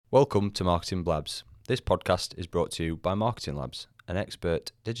Welcome to Marketing Blabs. This podcast is brought to you by Marketing Labs, an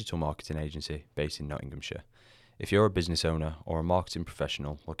expert digital marketing agency based in Nottinghamshire. If you're a business owner or a marketing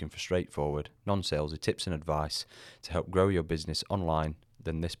professional looking for straightforward, non-salesy tips and advice to help grow your business online,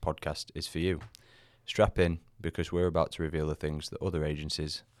 then this podcast is for you. Strap in, because we're about to reveal the things that other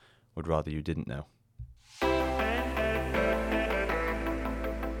agencies would rather you didn't know.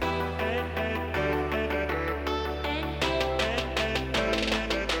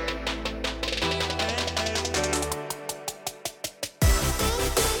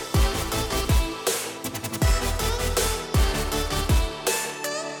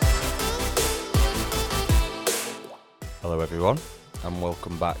 Hello everyone, and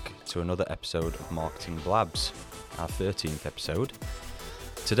welcome back to another episode of Marketing Blabs, our 13th episode.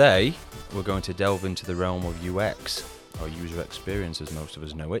 Today, we're going to delve into the realm of UX, or user experience as most of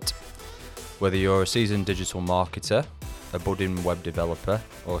us know it. Whether you're a seasoned digital marketer, a budding web developer,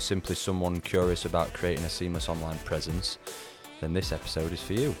 or simply someone curious about creating a seamless online presence, then this episode is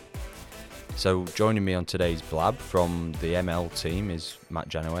for you. So joining me on today's Blab from the ML team is Matt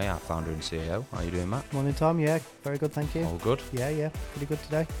Janaway, our founder and CEO. How are you doing, Matt? Morning, Tom. Yeah, very good, thank you. All good? Yeah, pretty good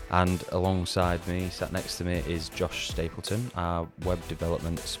today. And alongside me, sat next to me, is Josh Stapleton, our web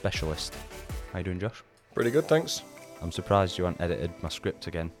development specialist. How you doing, Josh? Pretty good, thanks. I'm surprised you haven't edited my script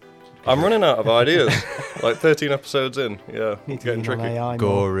again. I'm running out of ideas. Like 13 episodes in, yeah, Need to getting lean on tricky. AI more.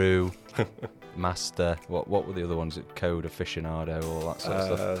 Guru, Master, what were the other ones? Code Aficionado, all that sort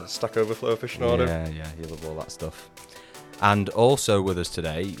of stuff. Stack Overflow Aficionado. Yeah, you love all that stuff. And also with us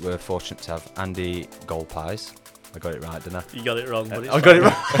today, we're fortunate to have Andy Golpies. I got it right, didn't I? You got it wrong, but it's I got it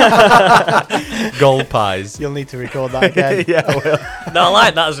right. Golpies. You'll need to record that again. Yeah, I will. No, I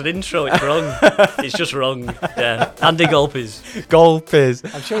like that as an intro. It's wrong. It's just wrong. Yeah. Andy Golpies.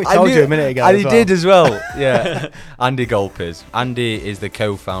 Golpies. I'm sure he told you a minute ago. And as he well. did as well. Yeah. Andy Golpies. Andy is the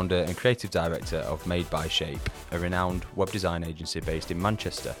co-founder and creative director of Made by Shape, a renowned web design agency based in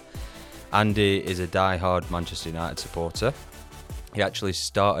Manchester. Andy is a die-hard Manchester United supporter. He actually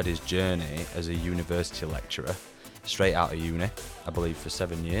started his journey as a university lecturer, straight out of uni, I believe, for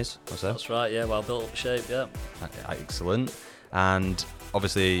 7 years or so. That's right, yeah, well built up shape, yeah. Excellent. And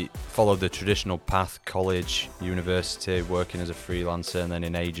obviously followed the traditional path, college, university, working as a freelancer and then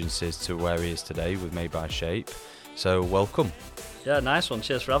in agencies to where he is today with Made by Shape. So welcome. Yeah, nice one.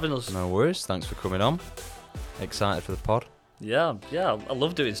 Cheers for having us. No worries. Thanks for coming on. Excited for the pod? Yeah, I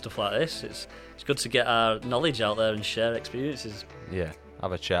love doing stuff like this. It's good to get our knowledge out there and share experiences. Yeah,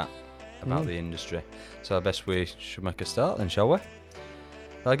 have a chat about the industry. So I guess we should make a start then, shall we?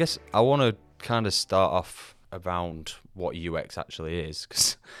 I guess I want to kind of start off around what UX actually is,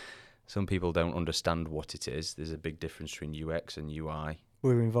 because some people don't understand what it is. There's a big difference between UX and UI.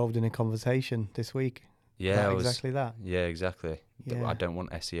 We were involved in a conversation this week. Yeah, about exactly that. Yeah, exactly. Yeah. I don't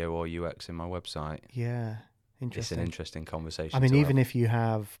want SEO or UX in my website. Yeah, It's interesting. an interesting conversation. I mean, to even have. if you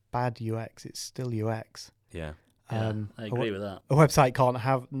have bad UX, it's still UX. Yeah. Yeah, I agree with that. A website can't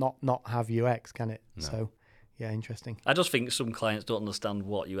have not have UX, can it? No. So, yeah, interesting. I just think some clients don't understand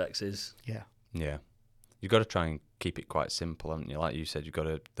what UX is. Yeah. Yeah. You've got to try and keep it quite simple, haven't you? Like you said, you've got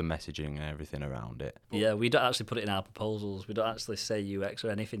the messaging and everything around it. Yeah, we don't actually put it in our proposals. We don't actually say UX or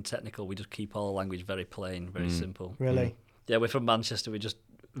anything technical. We just keep all language very plain, very simple. Really? Yeah, we're from Manchester. We're just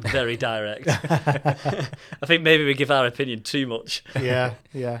very direct. I think maybe we give our opinion too much. Yeah.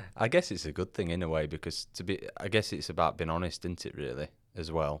 I guess it's a good thing in a way, because I guess it's about being honest, isn't it, really,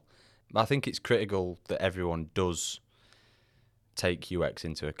 as well? I think it's critical that everyone does take UX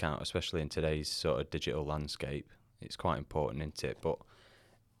into account, especially in today's sort of digital landscape. It's quite important, isn't it? But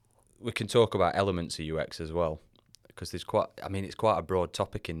we can talk about elements of UX as well, because it's quite a broad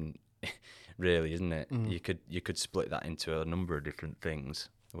topic in really, isn't it? You could split that into a number of different things,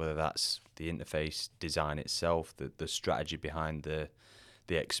 whether that's the interface design itself, the strategy behind the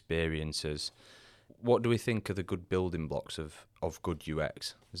experiences. What do we think are the good building blocks of good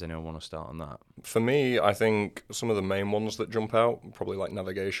UX? Does anyone want to start on that? For me, I think some of the main ones that jump out, probably like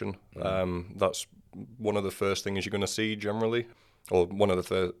navigation. That's one of the first things you're going to see generally, or one of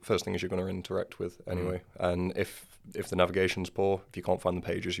the first things you're going to interact with anyway. And if the navigation's poor, if you can't find the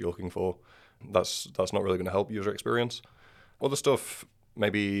pages you're looking for, that's not really going to help user experience. Other stuff,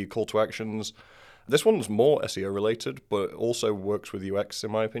 maybe call to actions. This one's more SEO related, but also works with UX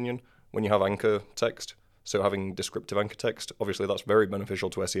in my opinion. When you have anchor text, so having descriptive anchor text, obviously that's very beneficial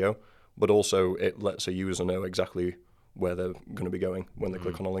to SEO, but also it lets a user know exactly where they're going to be going when they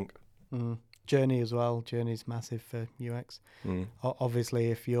click on a link. Journey as well. Journey's massive for UX.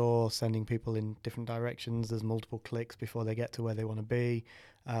 Obviously, if you're sending people in different directions, there's multiple clicks before they get to where they want to be.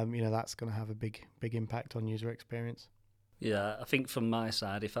 That's going to have a big impact on user experience. Yeah, I think from my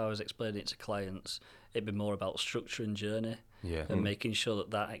side, if I was explaining it to clients, it'd be more about structure and journey. Yeah. And making sure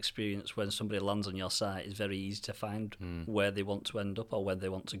that that experience when somebody lands on your site is very easy to find where they want to end up or where they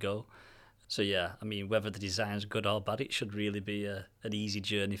want to go. So yeah, I mean, whether the design's good or bad, it should really be an easy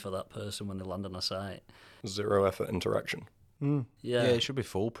journey for that person when they land on a site. Zero effort interaction. Mm. Yeah, it should be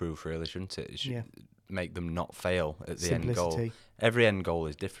foolproof, really, shouldn't it? It should make them not fail at the end goal. Simplicity. Every end goal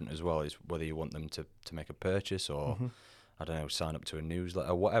is different as well. Is whether you want them to make a purchase or I don't know, sign up to a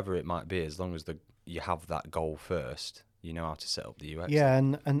newsletter, whatever it might be. As long as you have that goal first, you know how to set up the UX. Yeah,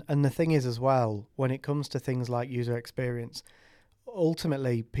 and the thing is as well, when it comes to things like user experience,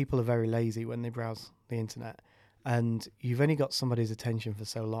 ultimately people are very lazy when they browse the internet, and you've only got somebody's attention for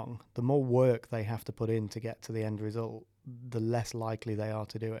so long. The more work they have to put in to get to the end result, the less likely they are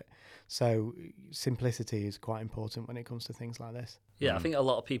to do it. So simplicity is quite important when it comes to things like this. Yeah, I think a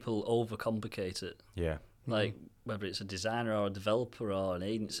lot of people overcomplicate it. Yeah. Like whether it's a designer or a developer or an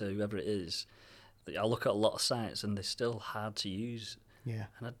agency, whoever it is, I look at a lot of sites and they're still hard to use. Yeah.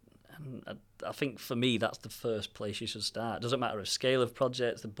 And I think for me, that's the first place you should start. It doesn't matter the scale of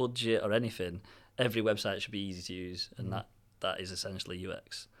projects, the budget or anything. Every website should be easy to use, and that is essentially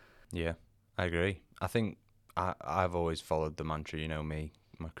UX. Yeah, I agree. I think I've always followed the mantra, you know me,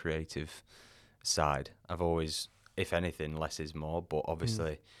 my creative side. I've always, if anything, less is more, but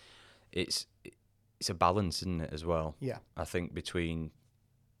obviously it's a balance, isn't it, as well? Yeah. I think between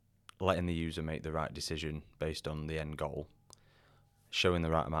letting the user make the right decision based on the end goal, showing the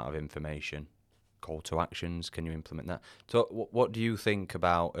right amount of information, call to actions, can you implement that? So what do you think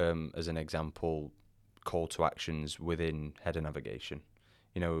about, as an example, call to actions within header navigation?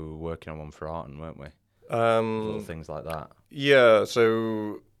 You know, we were working on one for Arton, weren't we? Little things like that. Yeah,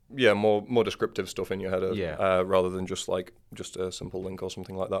 so more descriptive stuff in your header, Yeah. rather than just a simple link or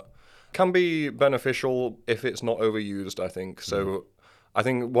something like that. Can be beneficial if it's not overused, I think. So I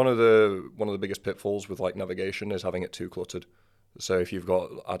think one of the biggest pitfalls with like navigation is having it too cluttered. So if you've got,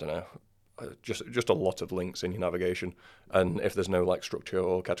 I don't know, just a lot of links in your navigation, and if there's no like structure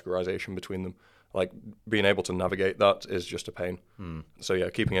or categorization between them, like being able to navigate that is just a pain. So yeah,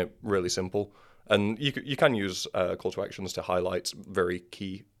 keeping it really simple. And you can use call to actions to highlight very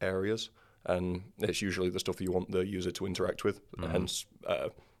key areas, and it's usually the stuff you want the user to interact with, hence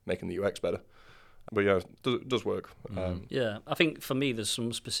making the UX better. But yeah, it does work. Yeah, I think for me, there's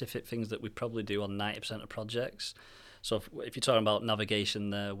some specific things that we probably do on 90% of projects. So if you're talking about navigation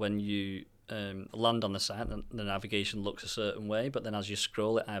there, when you land on the site, the navigation looks a certain way, but then as you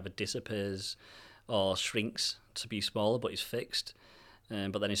scroll, it either disappears or shrinks to be smaller, but it's fixed.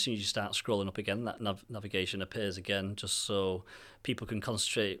 But then as soon as you start scrolling up again, that navigation appears again, just so people can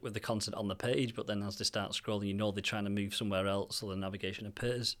concentrate with the content on the page. But then as they start scrolling, you know they're trying to move somewhere else, so the navigation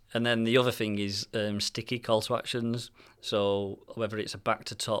appears. And then the other thing is sticky call to actions. So whether it's a back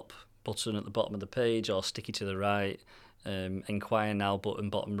to top button at the bottom of the page or sticky to the right, inquire now button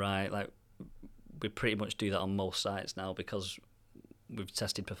bottom right, like we pretty much do that on most sites now because we've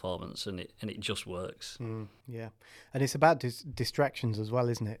tested performance and it just works. Yeah, and it's about distractions as well,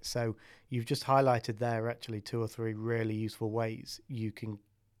 isn't it? So you've just highlighted there actually 2 or 3 really useful ways you can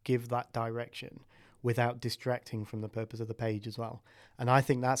give that direction without distracting from the purpose of the page as well. And I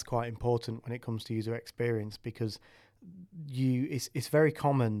think that's quite important when it comes to user experience, because it's very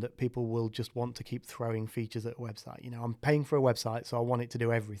common that people will just want to keep throwing features at a website. You know, I'm paying for a website, so I want it to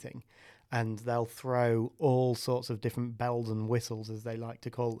do everything. And they'll throw all sorts of different bells and whistles, as they like to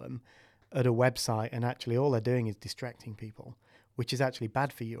call them, at a website, and actually all they're doing is distracting people, which is actually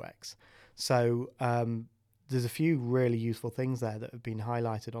bad for UX. So there's a few really useful things there that have been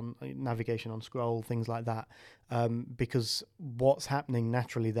highlighted on navigation on scroll, things like that, because what's happening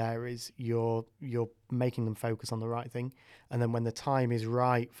naturally there is you're making them focus on the right thing, and then when the time is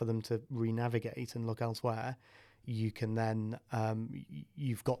right for them to re-navigate and look elsewhere, you can then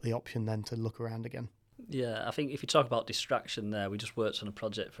you've got the option then to look around again. Yeah, I think if you talk about distraction there, we just worked on a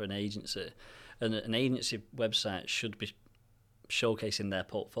project for an agency, and an agency website should be showcasing their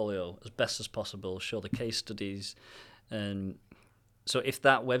portfolio as best as possible, show the case studies. And so if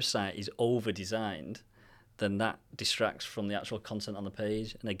that website is over-designed, then that distracts from the actual content on the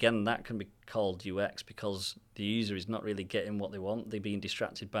page. And again, that can be called UX because the user is not really getting what they want. They're being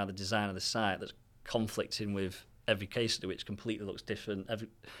distracted by the design of the site that's conflicting with every case study, which completely looks different,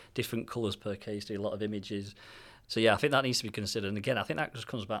 different colours per case study, a lot of images. So yeah, I think that needs to be considered. And again, I think that just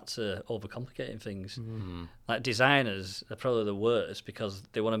comes back to overcomplicating things. Like designers are probably the worst because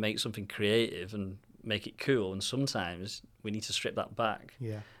they want to make something creative and make it cool, and sometimes we need to strip that back.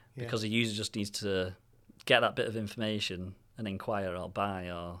 Because the user just needs to get that bit of information and inquire or buy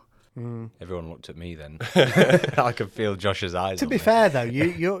or Everyone looked at me then. I could feel Josh's eyes. To on be me. fair though,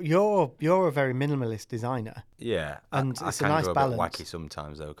 you're a very minimalist designer. Yeah, And I it's a can nice go a balance. bit wacky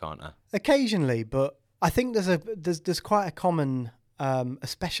sometimes though, can't I? Occasionally, but I think there's quite a common,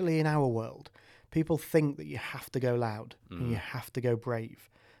 especially in our world, people think that you have to go loud and you have to go brave,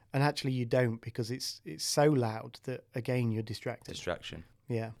 and actually you don't, because it's so loud that again you're distracted. Distraction.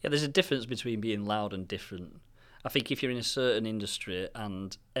 Yeah. Yeah, there's a difference between being loud and different. I think if you're in a certain industry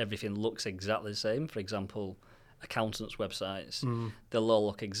and everything looks exactly the same, for example, accountants' websites, they'll all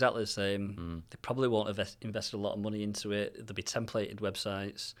look exactly the same. They probably won't have invested a lot of money into it. There'll be templated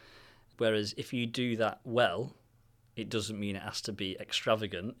websites. Whereas if you do that well, it doesn't mean it has to be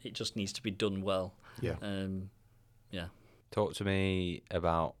extravagant. It just needs to be done well. Yeah. Yeah. Talk to me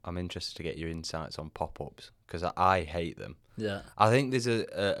about. I'm interested to get your insights on pop-ups because I hate them. Yeah. I think there's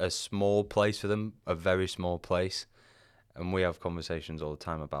a small place for them, a very small place, and we have conversations all the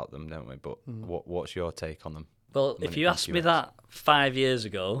time about them, don't we? But what's your take on them? Well, when if it you comes asked to me UX? that 5 years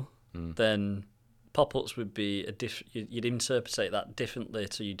ago, then pop-ups would be you'd interpret that differently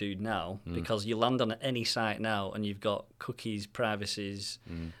to you do now, because you land on any site now and you've got cookies, privacies,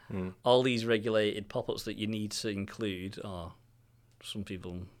 all these regulated pop-ups that you need to include, or some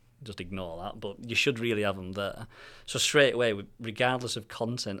people just ignore that, but you should really have them there. So straight away, regardless of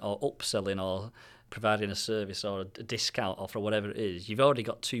content or upselling or providing a service or a discount offer, whatever it is, you've already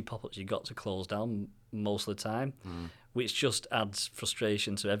got 2 pop-ups you've got to close down most of the time, which just adds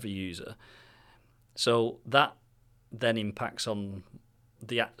frustration to every user. So that then impacts on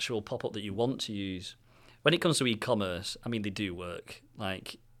the actual pop-up that you want to use. When it comes to e-commerce, I mean, they do work.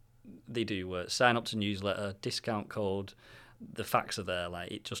 They do work. Sign up to newsletter, discount code, the facts are there.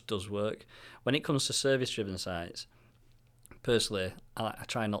 It just does work. When it comes to service-driven sites, personally, I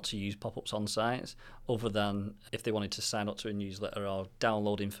try not to use pop-ups on sites, other than if they wanted to sign up to a newsletter or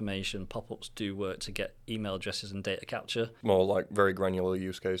download information. Pop-ups do work to get email addresses and data capture. More like very granular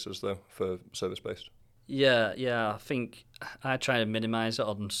use cases, though, for service-based. Yeah, I think I try to minimise it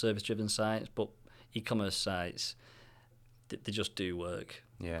on service-driven sites, but e-commerce sites, they just do work.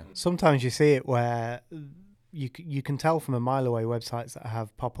 Yeah. Sometimes you see it where you can tell from a mile away websites that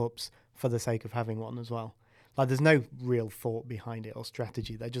have pop-ups for the sake of having one as well. There's no real thought behind it or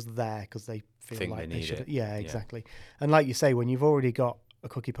strategy. They're just there because they feel Think like they need should. it. Yeah, exactly. And like you say, when you've already got a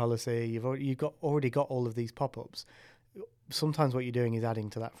cookie policy, you've already got all of these pop-ups. Sometimes what you're doing is adding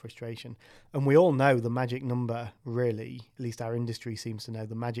to that frustration. And we all know the magic number, really, at least our industry seems to know,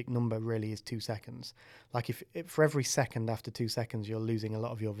 the magic number really is 2 seconds. If for every second after 2 seconds, you're losing a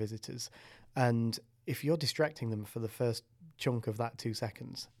lot of your visitors. And if you're distracting them for the first chunk of that 2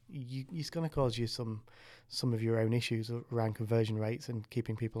 seconds, it's going to cause you some of your own issues around conversion rates and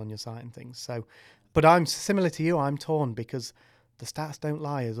keeping people on your site and things. So, but I'm similar to you. I'm torn because the stats don't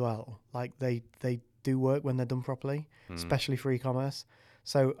lie as well. They do work when they're done properly, especially for e-commerce.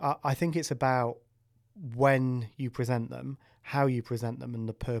 So I think it's about when you present them, how you present them, and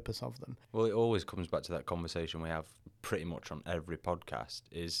the purpose of them. Well, it always comes back to that conversation we have pretty much on every podcast,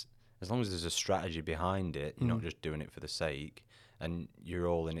 is as long as there's a strategy behind it, you're not just doing it for the sake, and you're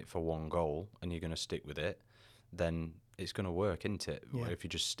all in it for one goal and you're going to stick with it, then it's going to work, isn't it? Yeah. If you're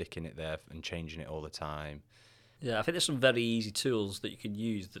just sticking it there and changing it all the time. Yeah, I think there's some very easy tools that you can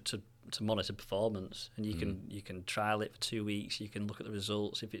use to monitor performance, and you can trial it for 2 weeks. You can look at the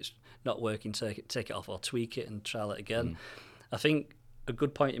results. If it's not working, take it off or tweak it and trial it again. I think a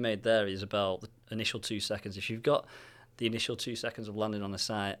good point you made there is about the initial 2 seconds. If you've got the initial 2 seconds of landing on a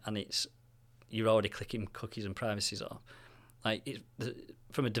site and you're already clicking cookies and privacies off,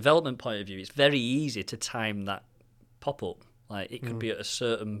 from a development point of view, it's very easy to time that pop-up. It could be at a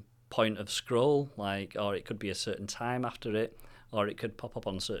certain point of scroll, or it could be a certain time after it, or it could pop up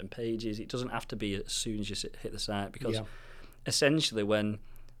on certain pages. It doesn't have to be as soon as you hit the site, because essentially when,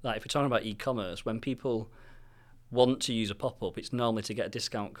 if we're talking about e-commerce, when people want to use a pop-up, it's normally to get a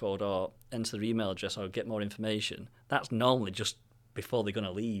discount code or enter their email address or get more information. That's normally just before they're going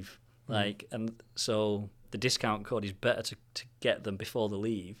to leave. And so the discount code is better to get them before they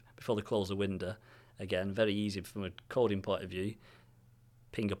leave, before they close the window. Again, very easy from a coding point of view.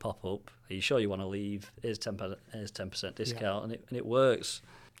 Ping a pop-up. Are you sure you want to leave? Here's 10% discount, and it works.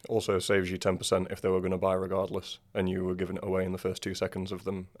 Also saves you 10% if they were going to buy regardless, and you were giving it away in the first 2 seconds of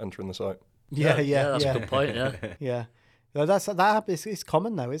them entering the site. Yeah, that's a good point. Yeah, yeah. No, it's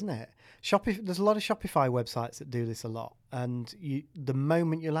common though, isn't it? There's a lot of Shopify websites that do this a lot, and the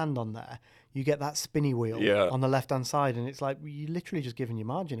moment you land on there, you get that spinny wheel Yeah. on the left hand side, and it's like you literally just giving your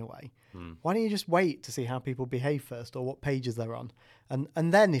margin away. Why don't you just wait to see how people behave first, or what pages they're on,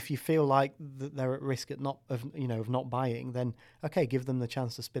 and then if you feel like that they're at risk of not buying, then okay, give them the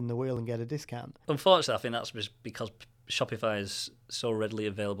chance to spin the wheel and get a discount. Unfortunately, I think that's just because Shopify is so readily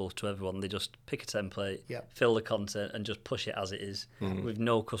available to everyone. They just pick a template, fill the content, and just push it as it is, with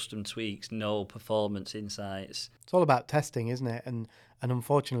no custom tweaks, no performance insights. It's all about testing, isn't it? And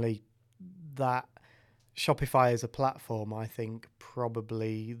unfortunately, that Shopify as a platform, I think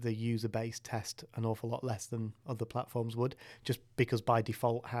probably the user base test an awful lot less than other platforms would, just because by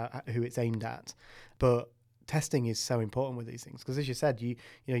default who it's aimed at. But testing is so important with these things because, as you said,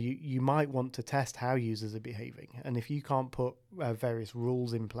 you might want to test how users are behaving, and if you can't put various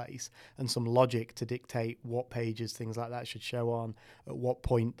rules in place and some logic to dictate what pages things like that should show on, at what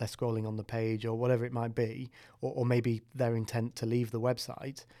point they're scrolling on the page, or whatever it might be, or maybe their intent to leave the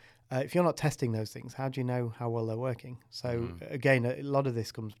website. If you're not testing those things, how do you know how well they're working? So again, a lot of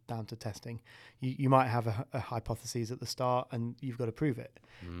this comes down to testing. You might have a hypothesis at the start, and you've got to prove it.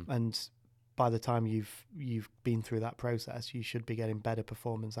 And by the time you've been through that process, you should be getting better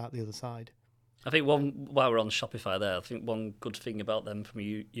performance out the other side. I think while we're on Shopify there, I think one good thing about them from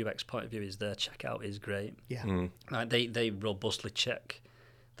a UX point of view is their checkout is great. Yeah. Like they robustly check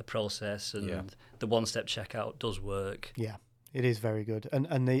the process, and the one-step checkout does work. Yeah. It is very good,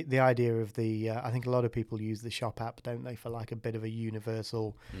 and the idea of I think a lot of people use the shop app, don't they, for like a bit of a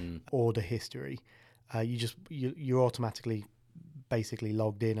universal order history. You're automatically basically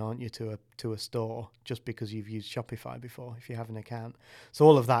logged in, aren't you, to a store just because you've used Shopify before if you have an account. So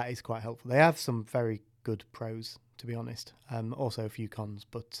all of that is quite helpful. They have some very good pros, to be honest. Also a few cons,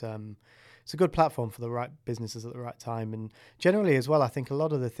 but it's a good platform for the right businesses at the right time. And generally as well, I think a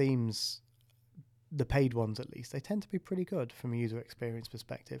lot of the themes, the paid ones at least, they tend to be pretty good from a user experience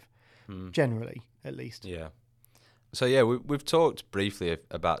perspective, generally at least. Yeah. So yeah, we've talked briefly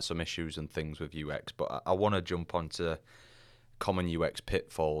about some issues and things with UX, but I want to jump onto common UX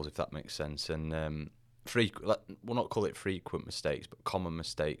pitfalls, if that makes sense, and we'll not call it frequent mistakes, but common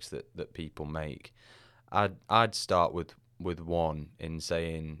mistakes that people make. I'd start with one in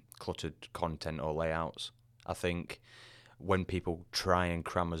saying cluttered content or layouts. I think when people try and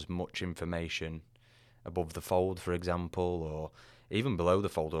cram as much information above the fold, for example, or even below the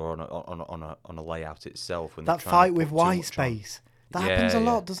fold, or on a layout itself, when that fight with white space, that happens a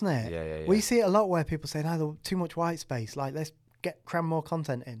lot, doesn't it? Yeah. We see it a lot where people say, "No, there's too much white space. Like, let's cram more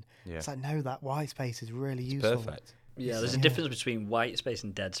content in." Yeah. It's like, no, that white space is really useful. Perfect. Yeah, there's a difference between white space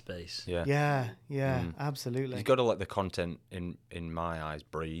and dead space. Yeah. Absolutely. You've got to let the content, in my eyes,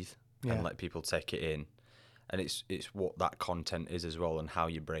 breathe and let people take it in. And it's what that content is as well, and how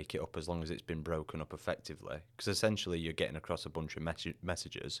you break it up, as long as it's been broken up effectively. Because essentially you're getting across a bunch of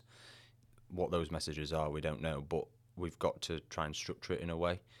messages. What those messages are, we don't know, but we've got to try and structure it in a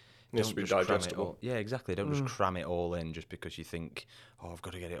way. It needs to be digestible. Yeah, exactly. Don't just cram it all in just because you think, I've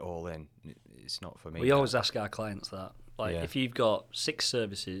got to get it all in. It's not for me. We always ask our clients that. If you've got 6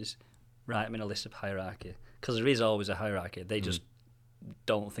 services, write them in a list of hierarchy. Because there is always a hierarchy. They just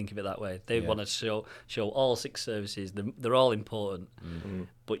don't think of it that way. They want to show all 6 services. They're all important,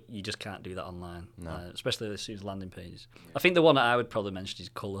 but you just can't do that online, especially as soon as landing pages. I think the one that I would probably mention is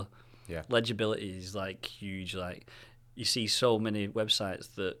colour. Yeah. Legibility is huge. You see so many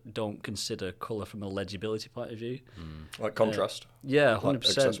websites that don't consider colour from a legibility point of view. Like contrast. 100%.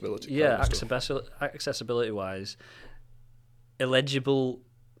 Accessibility. Yeah, accessibility wise, illegible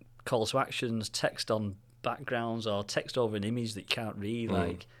call to actions, text on backgrounds, or text over an image that you can't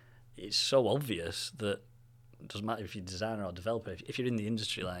read. It's so obvious that it doesn't matter if you're a designer or developer. If you're in the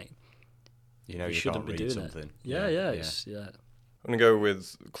industry, you shouldn't can't be read doing something. it. Yeah. I'm going to go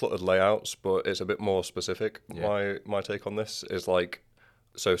with cluttered layouts, but it's a bit more specific. Yeah. My take on this is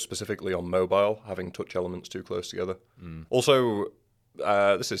so specifically on mobile, having touch elements too close together. Also,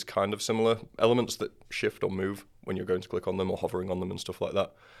 this is kind of similar. Elements that shift or move when you're going to click on them or hovering on them and stuff like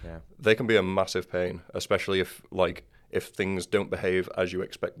that. Yeah. They can be a massive pain, especially if things don't behave as you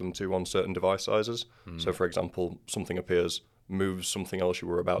expect them to on certain device sizes. So, for example, something appears, moves something else you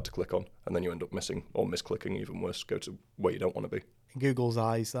were about to click on, and then you end up missing or misclicking, even worse, go to where you don't want to be. In Google's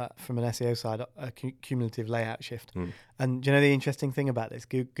eyes, that from an SEO side, a cumulative layout shift. And do you know the interesting thing about this?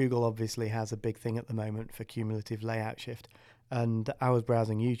 Google obviously has a big thing at the moment for cumulative layout shift. And I was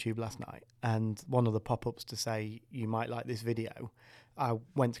browsing YouTube last night, and one of the pop-ups to say you might like this video, I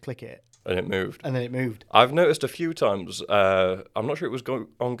went to click it, And it moved. and then it moved. I've noticed a few times, I'm not sure it was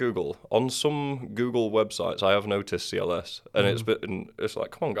on Google. On some Google websites, I have noticed CLS, and it's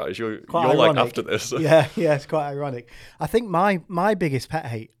like, come on, guys, you're Quite like ironic. after this. Yeah, it's quite ironic. I think my biggest pet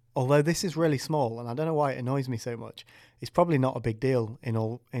hate, although this is really small, and I don't know why it annoys me so much, it's probably not a big deal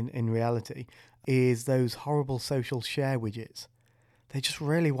in reality, is those horrible social share widgets. They just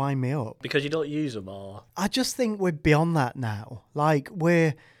really wind me up. Because you don't use them, or I just think we're beyond that now. Like,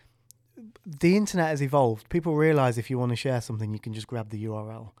 the internet has evolved. People realise if you want to share something, you can just grab the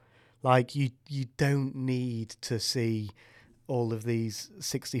URL. Like, you don't need to see all of these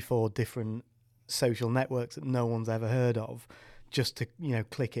 64 different social networks that no one's ever heard of just to,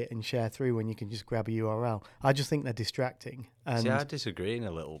 click it and share through when you can just grab a URL. I just think they're distracting. And See, I disagree in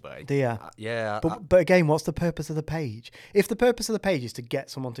a little bit. yeah. But again, what's the purpose of the page? If the purpose of the page is to get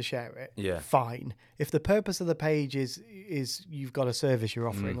someone to share it, fine. If the purpose of the page is you've got a service you're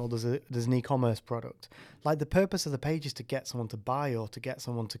offering, or there's an e-commerce product, like the purpose of the page is to get someone to buy or to get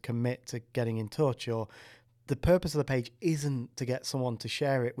someone to commit to getting in touch, or the purpose of the page isn't to get someone to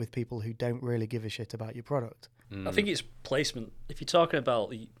share it with people who don't really give a shit about your product. I think it's placement. If you're talking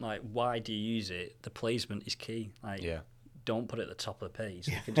about like why do you use it, the placement is key. Like, don't put it at the top of the page.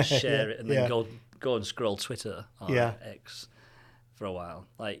 You can just share it and then go and scroll Twitter or X for a while.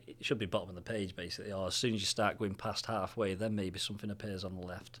 Like, it should be bottom of the page basically. Or as soon as you start going past halfway, then maybe something appears on the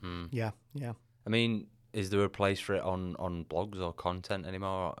left. Yeah. I mean, is there a place for it on blogs or content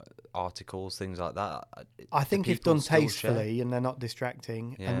anymore? Articles, things like that? I think if people done still tastefully share? and they're not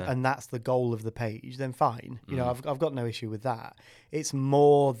distracting, Yeah. and that's the goal of the page, then fine. I've got no issue with that. It's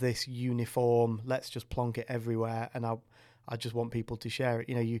more this uniform, let's just plonk it everywhere, and I just want people to share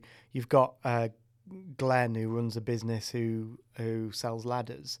it. You've got Glenn, who runs a business who sells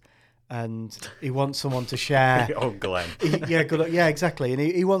ladders, and he wants someone to share. Oh, Glenn. Yeah, exactly. And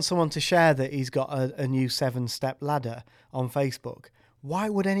he wants someone to share that he's got a new 7-step ladder on Facebook. Why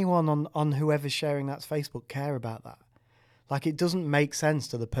would anyone on whoever's sharing that's Facebook care about that? Like, it doesn't make sense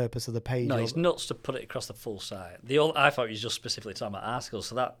to the purpose of the page. No, it's nuts to put it across the full site. I thought he was just specifically talking about articles,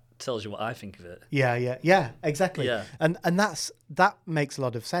 so that tells you what I think of it. Yeah, exactly. Yeah. And that makes a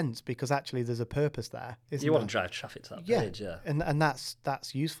lot of sense, because actually there's a purpose there, isn't You there? want to drive traffic to that page, yeah. And that's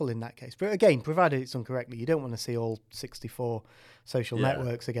useful in that case. But again, provided it's done correctly, you don't want to see all 64 social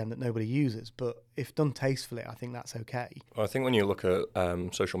networks again that nobody uses. But if done tastefully, I think that's okay. I think when you look at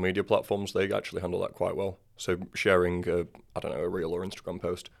social media platforms, they actually handle that quite well. So sharing, a reel or Instagram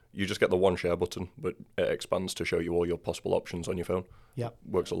post, you just get the one share button, but it expands to show you all your possible options on your phone. Yeah.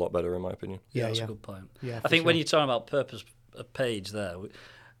 Works a lot better, in my opinion. Yeah, that's a good point. Yeah, I think for when sure. you're talking about purpose of page there,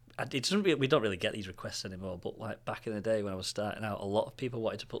 we don't really get these requests anymore, but like back in the day when I was starting out, a lot of people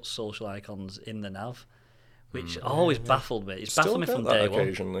wanted to put social icons in the nav, which always baffled me. It's baffled me from day one.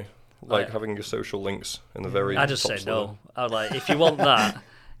 Occasionally. Like having your social links in the very I just top say sliver. no. I was like, if you want that,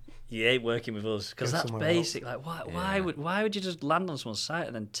 you ain't working with us, because Go that's somewhere basic. Like, why would you just land on someone's site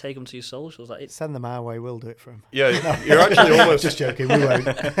and then take them to your socials? Like, it's Send them our way, we'll do it for them. Yeah, you're actually almost Just joking, we won't.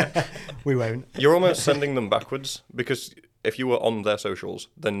 We won't. You're almost sending them backwards, because if you were on their socials,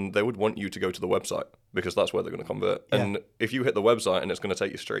 then they would want you to go to the website, because that's where they're going to convert. Yeah. And if you hit the website and it's going to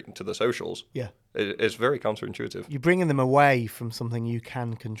take you straight into the socials, Yeah. it's very counterintuitive. You're bringing them away from something you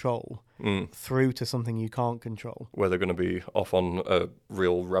can control through to something you can't control. Where they're going to be off on a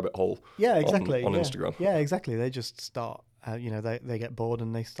real rabbit hole Yeah, exactly. on yeah. Instagram. Yeah, exactly. They just start, they get bored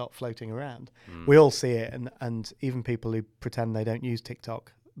and they start floating around. We all see it, and even people who pretend they don't use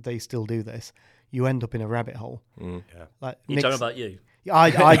TikTok, they still do this. You end up in a rabbit hole. Yeah. Like you're talking about you.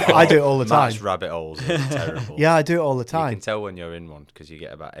 I do it all the time. Matt's rabbit holes are terrible. Yeah, I do it all the You time. can tell when you're in one because you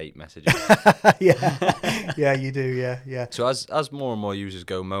get about 8 messages. Yeah, you do. Yeah. So as more and more users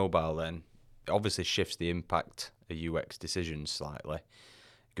go mobile, then it obviously shifts the impact of UX decisions slightly.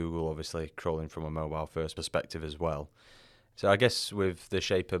 Google obviously crawling from a mobile first perspective as well. So I guess with the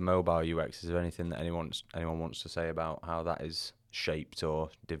shape of mobile UX, is there anything that anyone wants to say about how that is shaped or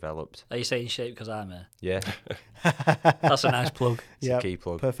developed? Are you saying shape because I'm here? Yeah, That's a nice plug. it's a key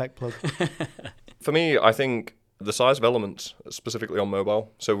plug. Perfect plug. For me, I think the size of elements, specifically on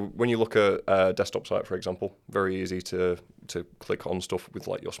mobile. So when you look at a desktop site, for example, very easy to click on stuff with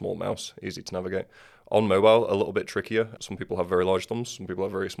like your small mouse, easy to navigate. On mobile, a little bit trickier. Some people have very large thumbs, some people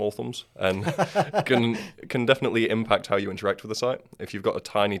have very small thumbs, and can definitely impact how you interact with the site. If you've got a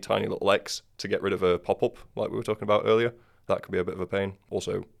tiny, tiny little X to get rid of a pop-up, like we were talking about earlier, that could be a bit of a pain.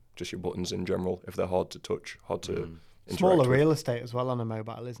 Also, just your buttons in general, if they're hard to touch, hard to interact Smaller with. real estate as well on a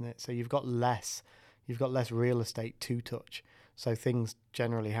mobile, isn't it? So you've got less real estate to touch. So things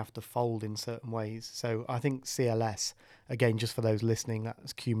generally have to fold in certain ways. So I think CLS, again, just for those listening,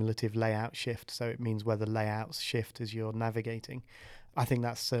 that's cumulative layout shift. So it means where the layouts shift as you're navigating. I think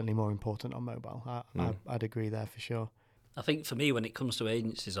that's certainly more important on mobile. I'd agree there for sure. I think for me, when it comes to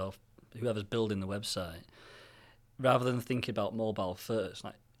agencies or whoever's building the website, rather than thinking about mobile first,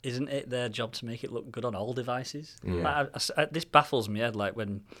 like, isn't it their job to make it look good on all devices? Yeah. Like, this baffles me, Ed. Like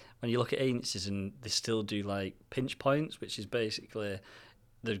when you look at agencies and they still do like pinch points, which is basically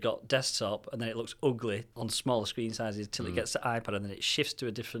they've got desktop and then it looks ugly on smaller screen sizes till it gets to iPad and then it shifts to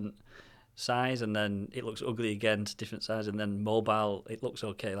a different size and then it looks ugly again to different size and then mobile it looks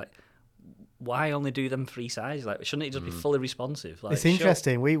okay. Like, why only do them 3 sizes? Like, shouldn't it just be fully responsive? Like, it's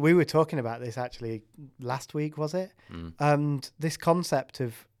interesting. We were talking about this actually last week, was it? And this concept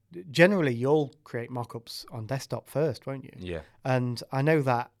of generally you'll create mock-ups on desktop first, won't you? Yeah. And I know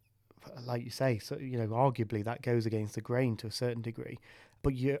that, like you say, so arguably that goes against the grain to a certain degree.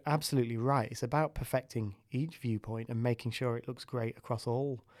 But you're absolutely right. It's about perfecting each viewpoint and making sure it looks great across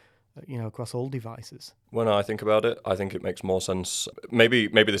all devices. When I think about it, I think it makes more sense. Maybe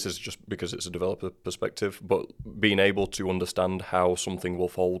this is just because it's a developer perspective, but being able to understand how something will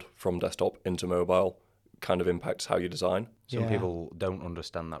fold from desktop into mobile kind of impacts how you design. Some people don't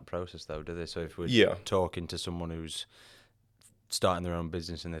understand that process, though, do they? So if we're talking to someone who's starting their own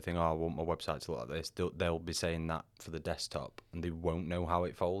business and they think, I want my website to look like this, they'll be saying that for the desktop and they won't know how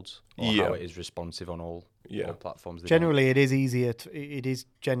it folds or how it is responsive on all platforms. Generally, it is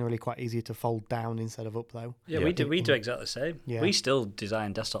generally quite easier to fold down instead of up, though. Yeah, we do exactly the same. Yeah. We still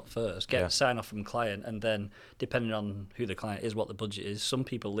design desktop first, get a sign off from client, and then depending on who the client is, what the budget is, some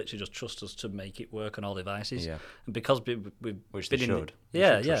people literally just trust us to make it work on all devices. Yeah. And because we've Which been they should.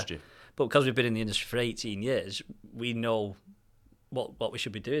 trust you. But because we've been in the industry for 18 years, we know what we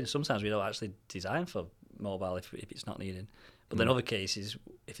should be doing. Sometimes we don't actually design for mobile if it's not needed. But then other cases,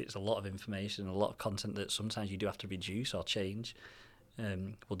 if it's a lot of information, a lot of content that sometimes you do have to reduce or change,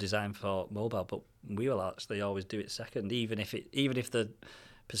 we'll design for mobile. But we will actually always do it second, even if the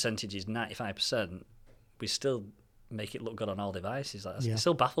percentage is 95%, we still make it look good on all devices. It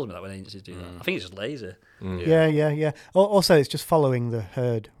still baffles me that when agencies do that. I think it's just lazy. Yeah. Also, it's just following the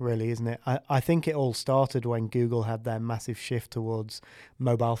herd, really, isn't it? I think it all started when Google had their massive shift towards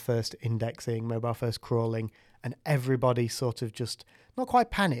mobile-first indexing, mobile-first crawling, and everybody sort of just, not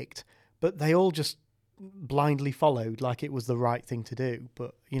quite panicked, but they all just blindly followed like it was the right thing to do.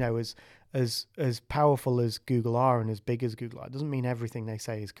 But, as powerful as Google are and as big as Google are, it doesn't mean everything they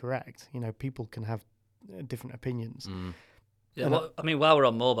say is correct. People can have different opinions. Yeah, while we're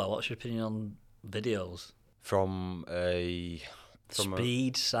on mobile, what's your opinion on videos? From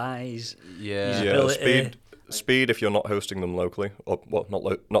speed, size, usability. Speed. If you're not hosting them locally, or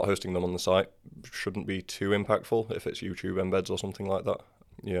not hosting them on the site, shouldn't be too impactful. If it's YouTube embeds or something like that,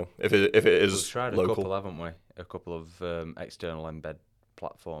 If it is We've tried local. a couple, haven't we? A couple of external embed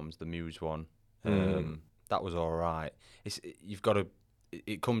platforms. The Muse one, that was all right. You've got to.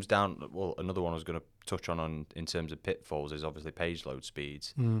 It comes down. Well, another one I was going to touch on in terms of pitfalls is obviously page load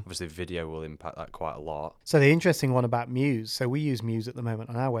speeds. Obviously, video will impact that quite a lot. So the interesting one about Muse. So we use Muse at the moment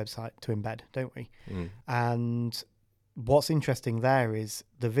on our website to embed, don't we? And what's interesting there is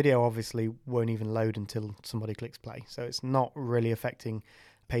the video obviously won't even load until somebody clicks play. So it's not really affecting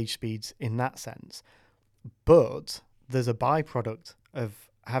page speeds in that sense. But there's a byproduct of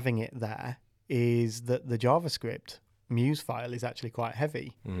having it there is that the JavaScript Muse file is actually quite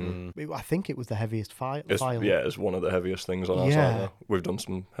heavy. I think it was the heaviest file. Yeah, it's one of the heaviest things on our site now. We've done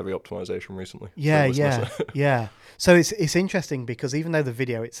some heavy optimization recently. Yeah. So it's interesting because even though the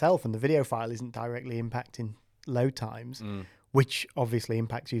video itself and the video file isn't directly impacting load times, which obviously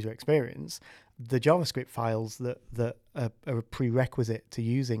impacts user experience, the JavaScript files that are a prerequisite to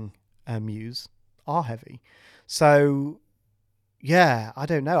using Muse are heavy. So yeah, I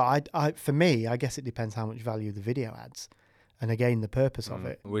don't know. For me, I guess it depends how much value the video adds, and again, the purpose of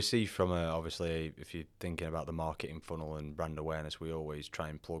it. We see from obviously, if you're thinking about the marketing funnel and brand awareness, we always try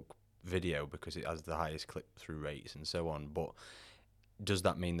and plug video because it has the highest click-through rates and so on. But does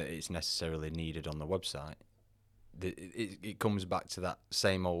that mean that it's necessarily needed on the website? It comes back to that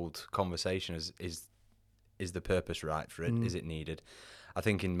same old conversation: is the purpose right for it? Is it needed? I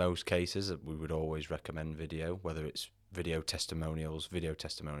think in most cases we would always recommend video, whether it's video testimonials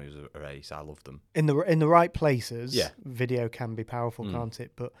are ace. I love them. In the right places, video can be powerful, can't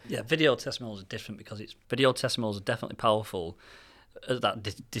it? But video testimonials are different because video testimonials are definitely powerful at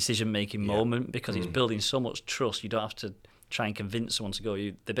that decision-making moment because it's building so much trust. You don't have to try and convince someone to go.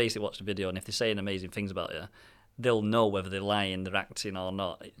 They basically watch the video, and if they're saying amazing things about you, they'll know whether they're lying, they're acting or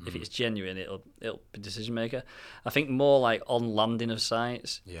not. If it's genuine, it'll be decision maker. I think more like on landing of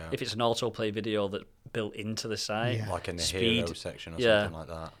sites. Yeah. If it's an autoplay video that's built into the site, Yeah. Like in the speed, hero section or something like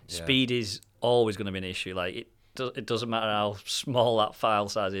that. Yeah. Speed is always going to be an issue. Like it doesn't matter how small that file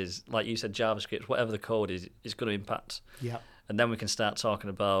size is. Like you said, JavaScript, whatever the code is going to impact. Yeah. And then we can start talking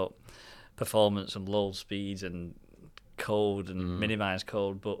about performance and load speeds and code and minimize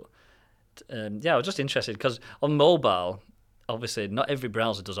code. But I was just interested because on mobile, obviously not every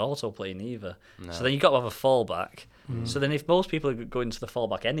browser does autoplaying either. No. So then you've got to have a fallback. So then if most people are going to the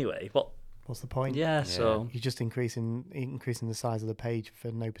fallback anyway, What's the point? Yeah, so you're just increasing the size of the page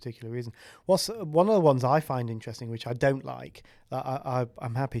for no particular reason. What's one of the ones I find interesting, which I don't like,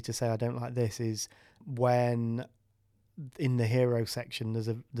 I'm happy to say I don't like this, is when in the hero section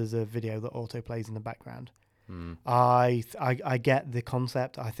there's a video that auto plays in the background. I get the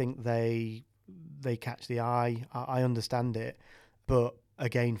concept. I think they catch the eye. I understand it, but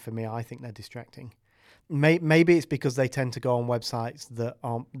again, for me, I think they're distracting. Maybe it's because they tend to go on websites that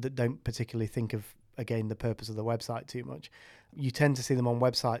don't particularly think of, again, the purpose of the website too much. You tend to see them on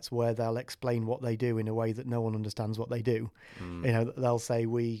websites where they'll explain what they do in a way that no one understands what they do. You know, they'll say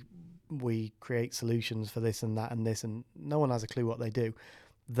we create solutions for this and that and this, and no one has a clue what they do.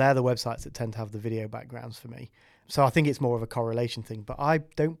 They're the websites that tend to have the video backgrounds for me. So I think it's more of a correlation thing, but I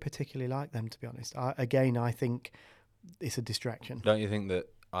don't particularly like them, to be honest. I think it's a distraction. Don't you think that,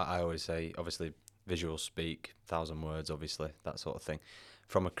 I always say, obviously, visuals speak, 1,000 words, obviously, that sort of thing.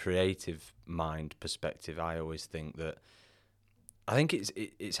 From a creative mind perspective, I always think that, I think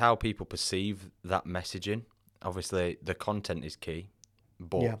it's how people perceive that messaging. Obviously, the content is key,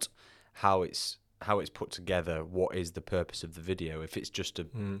 but how it's put together, what is the purpose of the video? If it's just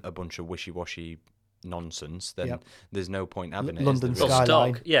a bunch of wishy-washy nonsense, then there's no point having it. London is there?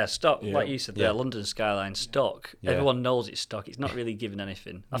 Skyline. stock, like you said there, London Skyline stock. Yeah. Everyone knows it's stock. It's not really giving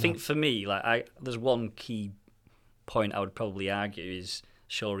anything. I think for me, there's one key point I would probably argue is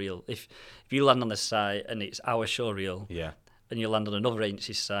showreel. If you land on the site and it's our showreel, and you land on another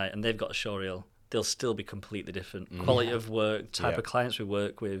agency's site and they've got a showreel, they'll still be completely different. Quality of work, type of clients we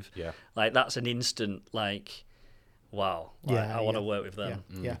work with. Yeah. Like that's an instant wow. I want to work with them.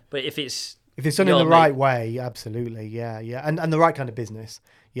 Yeah. But if it's done in the right way, absolutely, yeah, and the right kind of business,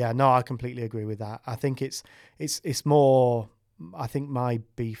 no, I completely agree with that. I think it's more. I think my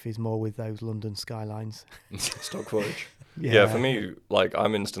beef is more with those London Skylines. Stock footage. Yeah, for me,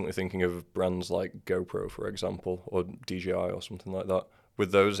 I'm instantly thinking of brands like GoPro, for example, or DJI or something like that.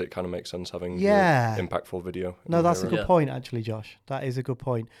 With those, it kind of makes sense having impactful video. No, that's a good point, actually, Josh. That is a good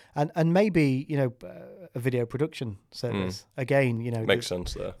point. And maybe, a video production service. Again, makes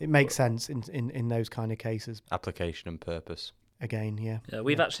sense there. It makes sense in those kind of cases. Application and purpose. Again, Yeah,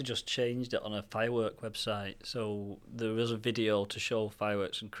 we've actually just changed it on a firework website. So there was a video to show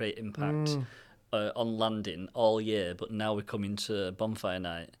fireworks and create impact on landing all year, but now we're coming to bonfire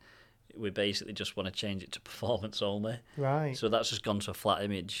night. We basically just want to change it to performance only. Right. So that's just gone to a flat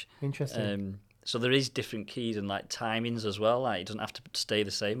image. Interesting. So there is different keys and timings as well. It doesn't have to stay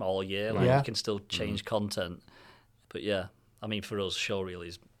the same all year. You can still change content. But I mean, for us, showreel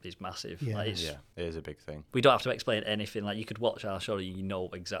is massive. Yeah. It is a big thing. We don't have to explain anything. You could watch our showreel, you know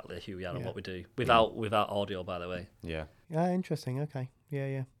exactly who we are and what we do without audio, by the way. Yeah. Yeah, interesting. Okay.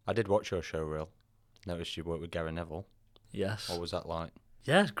 Yeah. I did watch your showreel. Noticed you worked with Gary Neville. Yes. What was that like?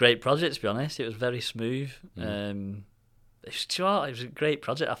 Yeah, great project, to be honest. It was very smooth. It was a great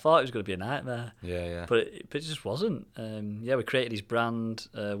project. I thought it was going to be a nightmare. Yeah. But it just wasn't. We created his brand,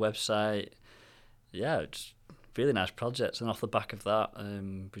 website. Yeah, it's really nice projects. And off the back of that,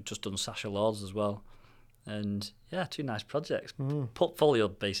 we've just done Sasha Lords as well. And 2 nice projects. Portfolio,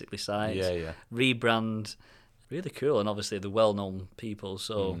 basically, sites. Yeah. Rebrand. Really cool. And obviously, the well-known people.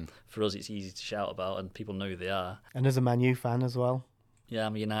 So for us, it's easy to shout about and people know who they are. And as a Man U fan as well. Yeah,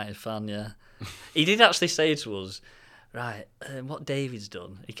 I'm a United fan, yeah. He did actually say to us, right, what David's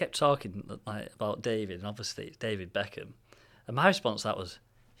done. He kept talking about David, and obviously it's David Beckham. And my response to that was,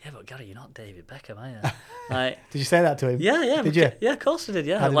 yeah, but Gary, you're not David Beckham, are you? Did you say that to him? Yeah. Did you? Yeah, of course I did,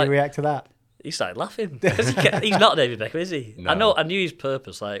 yeah. How did he react to that? He started laughing. Because he's not David Beckham, is he? No. I knew his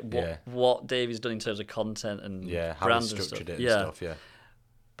purpose, what David's done in terms of content and how brand he structured and it and stuff, yeah.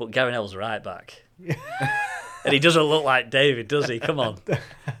 But Gary Neville's right back. And he doesn't look like David, does he? Come on.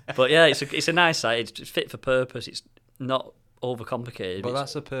 But yeah, it's a nice site. It's fit for purpose. It's not overcomplicated. But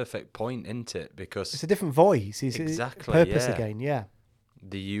that's a perfect point, isn't it? Because it's a different voice. It's exactly purpose again. Yeah.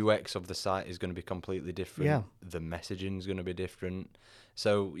 The UX of the site is going to be completely different. Yeah. The messaging is going to be different.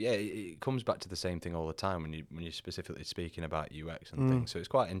 So yeah, it comes back to the same thing all the time when you're specifically speaking about UX and things. So it's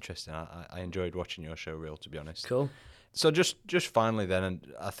quite interesting. I enjoyed watching your show reel, to be honest. Cool. So just finally then,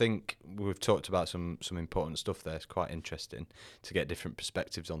 and I think we've talked about some important stuff there. It's quite interesting to get different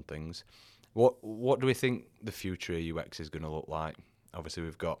perspectives on things. What do we think the future of UX is going to look like? Obviously,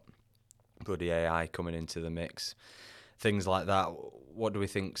 we've got bloody AI coming into the mix, things like that. What do we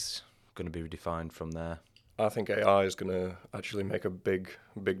think's going to be defined from there? I think AI is going to actually make a big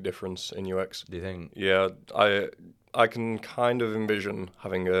difference in UX. Do you think? Yeah, I can kind of envision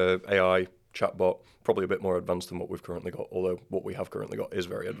having a AI chatbot, probably a bit more advanced than what we've currently got, although what we have currently got is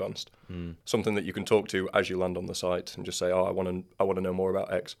very advanced. Something that you can talk to as you land on the site and just say, oh, I want to know more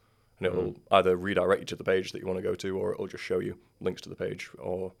about X. And it will either redirect you to the page that you want to go to, or it will just show you links to the page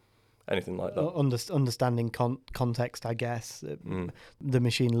or anything like that. Understanding context, I guess. The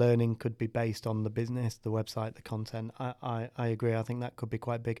machine learning could be based on the business, the website, the content. I agree. I think that could be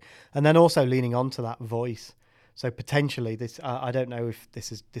quite big. And then also leaning onto that voice. So potentially this, I don't know if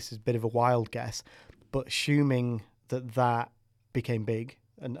this is a bit of a wild guess, but assuming that became big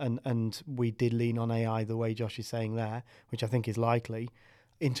and we did lean on AI the way Josh is saying there, which I think is likely,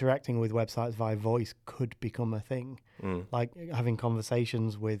 interacting with websites via voice could become a thing. Like having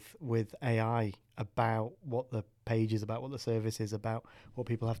conversations with AI about what the page is about, what the service is about, what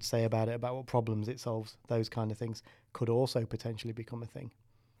people have to say about it, about what problems it solves, those kind of things could also potentially become a thing.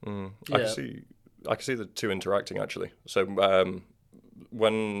 Yeah. I can see the two interacting actually. So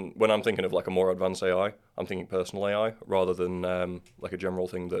when I'm thinking of like a more advanced AI, I'm thinking personal AI rather than like a general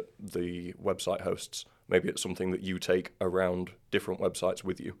thing that the website hosts. Maybe it's something that you take around different websites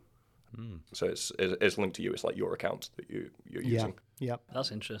with you. So it's linked to you. It's like your account that you're using. Yeah.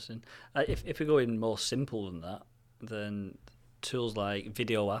 That's interesting. If we go in more simple than that, then tools like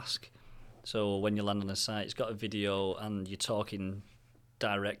Video Ask. So when you land on a site, it's got a video and you're talking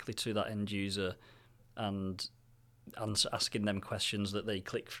directly to that end user and asking them questions that they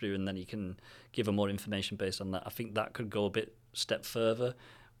click through, and then you can give them more information based on that. I think that could go a step further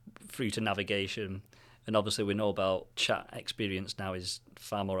through to navigation. And obviously we know about chat experience now is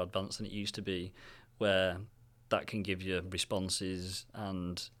far more advanced than it used to be, where that can give you responses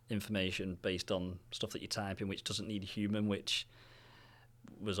and information based on stuff that you type in, which doesn't need a human, which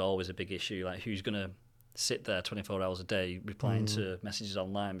was always a big issue. Like, who's going to sit there 24 hours a day replying to messages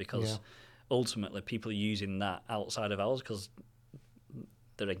online? Because ultimately people are using that outside of hours because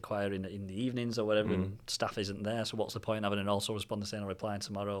they're inquiring in the evenings or whatever, and staff isn't there. So what's the point having an also responder saying I'll reply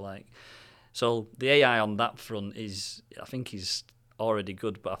tomorrow? Like, so the AI on that front is already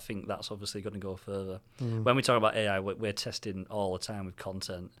good, but I think that's obviously going to go further. When we talk about AI, we're testing all the time with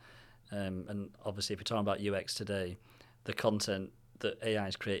content, and obviously if you're talking about UX today, the content that AI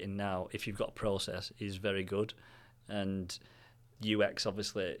is creating now, if you've got a process, is very good, and UX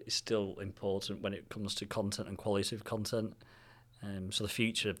obviously is still important when it comes to content and quality of content. So the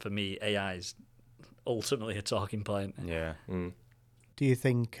future for me, AI is ultimately a talking point. Yeah. Do you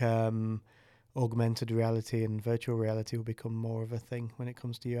think augmented reality and virtual reality will become more of a thing when it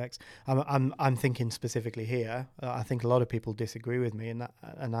comes to UX? I'm thinking specifically here. I think a lot of people disagree with me,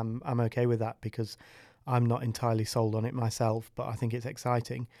 and I'm okay with that because I'm not entirely sold on it myself. But I think it's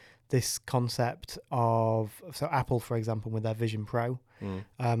exciting. This concept of, so Apple, for example, with their Vision Pro,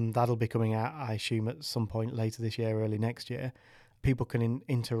 that'll be coming out, I assume, at some point later this year, early next year. People can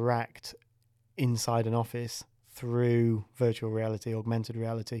interact inside an office through virtual reality, augmented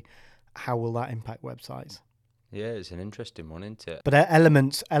reality. How will that impact websites? Yeah, it's an interesting one, isn't it? But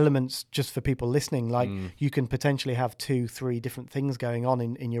elements, just for people listening, like you can potentially have 2-3 different things going on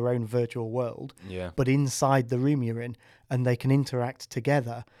in your own virtual world, but inside the room you're in, and they can interact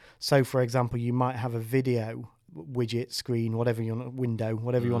together. So, for example, you might have a video widget, screen, whatever you want, window,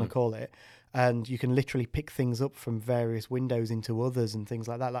 whatever you want to call it, and you can literally pick things up from various windows into others and things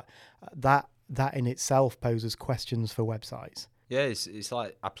like that. Like that in itself poses questions for websites. Yeah, it's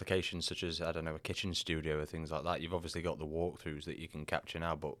like applications such as, I don't know, a kitchen studio or things like that. You've obviously got the walkthroughs that you can capture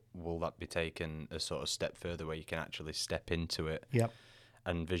now, but will that be taken a sort of step further where you can actually step into it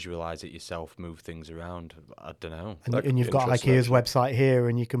and visualize it yourself, move things around? I don't know. And you've got IKEA's website here,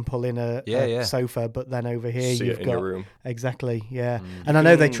 and you can pull in a sofa, but then over here see you've it in got your room. Exactly, yeah. And I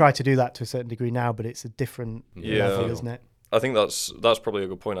know they try to do that to a certain degree now, but it's a different level, isn't it? I think that's probably a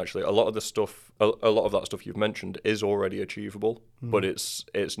good point, actually. A lot of that stuff you've mentioned is already achievable, but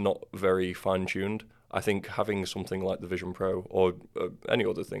it's not very fine-tuned. I think having something like the Vision Pro or any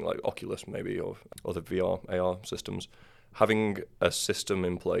other thing like Oculus maybe or other VR, AR systems, having a system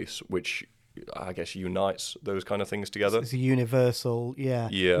in place which I guess, unites those kind of things together. It's a universal, Yeah.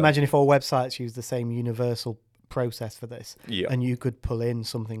 Imagine if all websites use the same universal process for this, Yeah. and you could pull in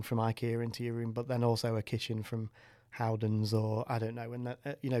something from IKEA into your room, but then also a kitchen from Howden's, or I don't know, and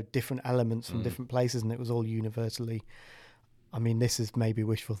that, different elements from different places, and it was all universally. I mean, this is maybe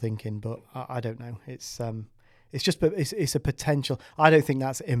wishful thinking, but I don't know. It's a potential. I don't think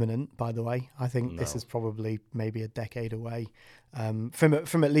that's imminent, by the way. I think this is probably maybe a decade away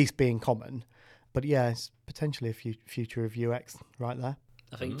from at least being common. But yeah, it's potentially a future of UX right there.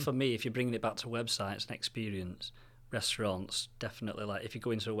 I think for me, if you're bringing it back to websites and experience, restaurants, definitely, like if you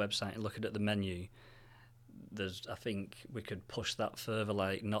go into a website and looking at the menu, I think we could push that further,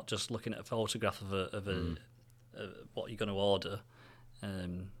 like not just looking at a photograph of what you're going to order.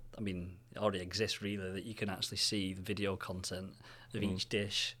 I mean, it already exists really, that you can actually see the video content of each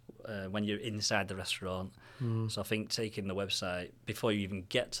dish when you're inside the restaurant. So I think taking the website, before you even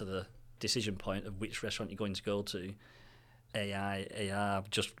get to the decision point of which restaurant you're going to go to, AI, AR,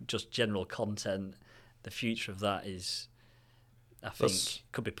 just general content, the future of that is, I think,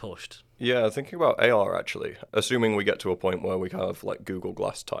 could be pushed. Yeah, thinking about AR actually, assuming we get to a point where we have like Google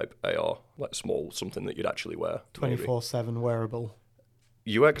Glass type AR, like small, something that you'd actually wear. 24/7 wearable.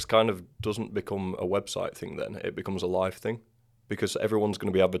 UX kind of doesn't become a website thing then, it becomes a live thing, because everyone's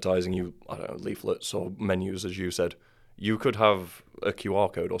going to be advertising you, I don't know, leaflets or menus, as you said. You could have a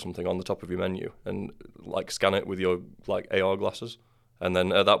QR code or something on the top of your menu and like scan it with your like AR glasses, and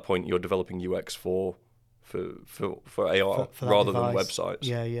then at that point you're developing UX for AR for rather than device. websites.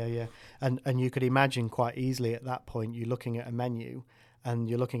 Yeah. And you could imagine quite easily at that point you're looking at a menu and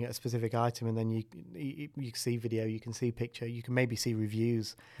you're looking at a specific item, and then you can see video, you can see picture, you can maybe see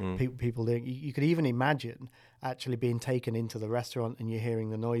reviews, people doing. You could even imagine actually being taken into the restaurant and you're hearing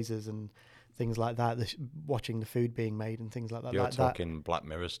the noises and things like that, watching the food being made and things like that. You're talking Black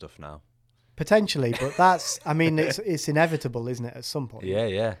Mirror stuff now. Potentially, but that's, I mean, it's inevitable, isn't it, at some point?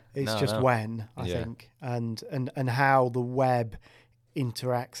 Yeah. It's when, I think, and how the web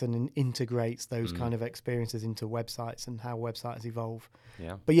interacts and integrates those kind of experiences into websites and how websites evolve.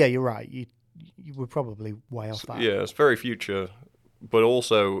 Yeah. But yeah, you're right. You were probably way off that. Yeah, it's very future, but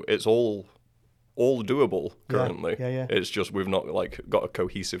also it's all doable currently. Yeah. It's just we've not like got a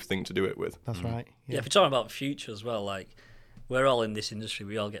cohesive thing to do it with. That's right. Yeah, if you're talking about future as well, like we're all in this industry,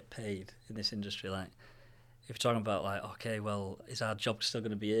 we all get paid in this industry. Like if you're talking about like, okay, well, is our job still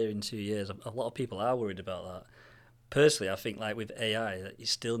going to be here in 2 years? A lot of people are worried about that. Personally, I think like with AI, it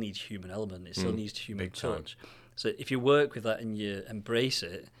still needs human element. It still needs human touch. So if you work with that and you embrace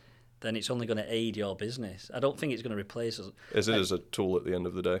it, then it's only going to aid your business. I don't think it's going to replace us. It is a tool at the end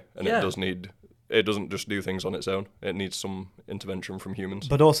of the day, and it doesn't just do things on its own. It needs some intervention from humans.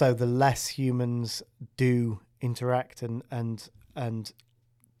 But also, the less humans do interact and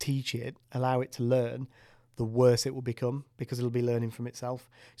teach it, allow it to learn, the worse it will become, because it'll be learning from itself.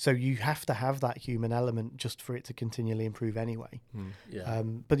 So you have to have that human element just for it to continually improve anyway. Yeah.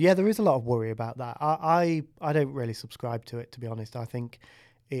 But yeah, there is a lot of worry about that. I don't really subscribe to it, to be honest. I think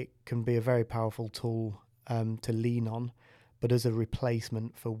it can be a very powerful tool to lean on, but as a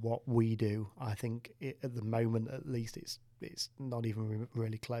replacement for what we do, I think at the moment, at least, it's not even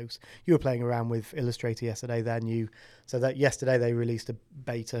really close. You were playing around with Illustrator yesterday. Yesterday they released a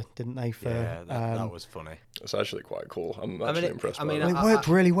beta, didn't they? That was funny. It's actually quite cool. I'm actually impressed by it. It worked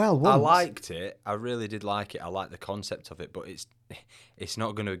really well. I liked it. I really did like it. I like the concept of it, but it's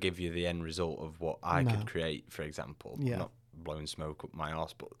not going to give you the end result of what I could create, for example. Yeah. Not blowing smoke up my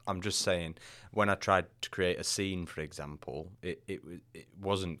arse, but I'm just saying, when I tried to create a scene, for example, it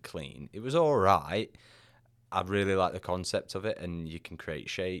wasn't clean. It was all right. I really like the concept of it, and you can create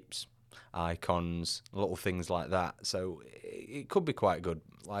shapes, icons, little things like that. So it could be quite good.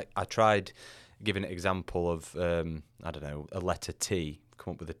 Like I tried giving an example of I don't know, a letter T,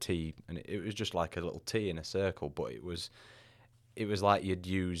 come up with a T, and it was just like a little T in a circle, but it was like you'd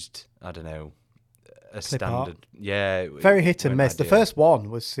used, I don't know, a standard art. Very hit and miss. The first one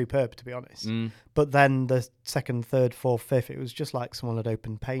was superb, to be honest, but then the second, third, fourth, fifth, it was just like someone had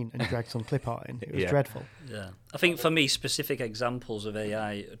opened Paint and dragged some clip art in. It was dreadful. Yeah, I think for me, specific examples of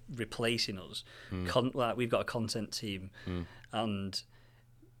AI replacing us, like we've got a content team, and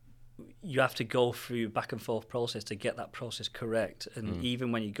you have to go through back and forth process to get that process correct, and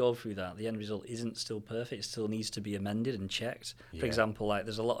even when you go through that, the end result isn't still perfect. It still needs to be amended and checked. For example, like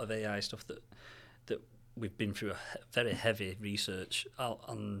there's a lot of AI stuff that we've been through a very heavy research,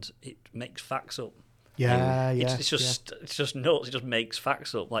 and it makes facts up. It's just nuts. It just makes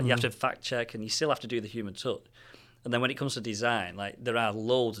facts up. Like you have to fact check, and you still have to do the human touch. And then when it comes to design, like there are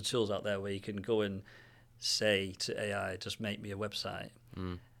loads of tools out there where you can go and say to AI, just make me a website.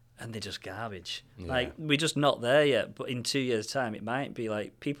 and they're just garbage. Yeah. Like, we're just not there yet, but in 2 years' time, it might be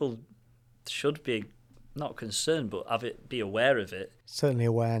like people should be not concerned, but be aware of it. Certainly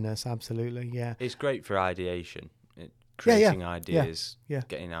awareness, absolutely, yeah. It's great for ideation, creating ideas, yeah.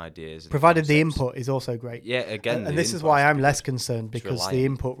 getting ideas. and Provided the concepts. input is also great. Yeah, again. And the this is input why has to I'm be less good. concerned, It's because the reliant.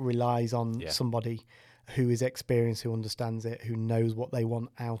 input relies on Yeah. somebody who is experienced, who understands it, who knows what they want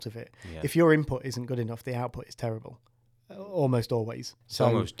out of it. Yeah. If your input isn't good enough, the output is terrible, almost always. It's So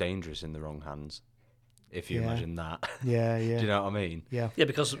almost dangerous in the wrong hands, if you Yeah. imagine that. yeah, Do yeah, you know what I mean? yeah, Yeah,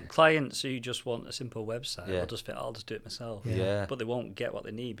 because clients who just want a simple website Yeah. will just think, I'll just do it myself. Yeah. But they won't get what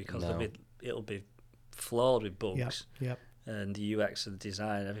they need because No. it'll be flawed with yeah, bugs. yeah. And the UX and the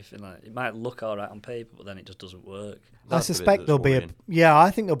design, everything like it might look all right on paper, but then it just doesn't work. I That's the bit suspect that's there'll be worrying.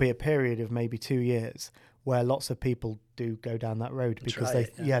 I think there'll be a period of maybe 2 years where lots of people do go down that road because Try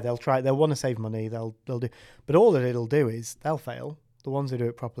it, yeah. they'll want to save money, they'll do, but all that it'll do is they'll fail. The ones who do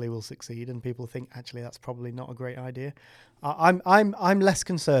it properly will succeed, and people think actually that's probably not a great idea. I'm less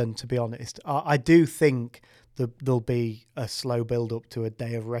concerned, to be honest. I do think there'll be a slow build up to a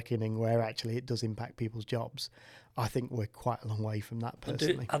day of reckoning where actually it does impact people's jobs. I think we're quite a long way from that But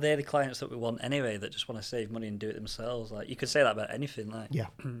personally. are they the clients that we want anyway, that just want to save money and do it themselves? Like, you could say that about anything. Like, Yeah,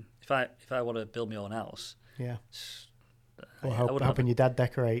 if I want to build my own house, yeah. I Or wouldn't helping your dad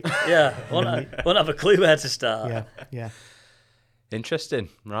decorate. yeah, I won't have a clue where to start. Yeah, yeah. Interesting.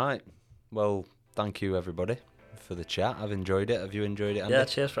 Right. Well, thank you, everybody, for the chat. I've enjoyed it. Have you enjoyed it, Andy? Yeah,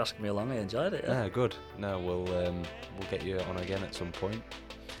 cheers for asking me along. I enjoyed it. Yeah. Yeah, good. No, we'll get you on again at some point.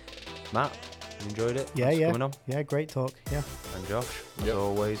 Matt, you enjoyed it? Yeah, Thanks for yeah. coming on. Yeah, great talk. Yeah. And Josh, as Yep.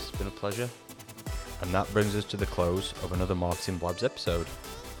 always, it's been a pleasure. And that brings us to the close of another Marketing Blabs episode.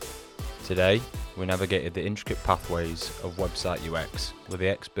 Today, we navigated the intricate pathways of website UX with the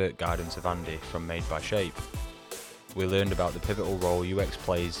expert guidance of Andy from Made by Shape. We learned about the pivotal role UX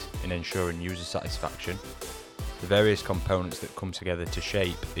plays in ensuring user satisfaction, the various components that come together to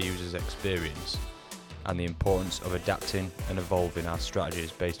shape a user's experience, and the importance of adapting and evolving our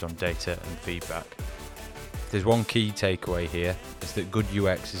strategies based on data and feedback. There's one key takeaway here, is that good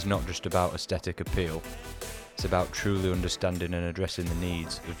UX is not just about aesthetic appeal, it's about truly understanding and addressing the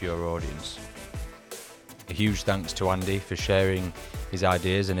needs of your audience. A huge thanks to Andy for sharing his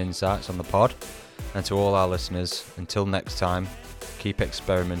ideas and insights on the pod, and to all our listeners, until next time, keep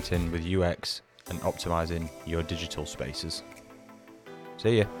experimenting with UX and optimizing your digital spaces.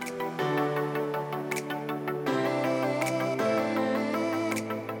 See ya.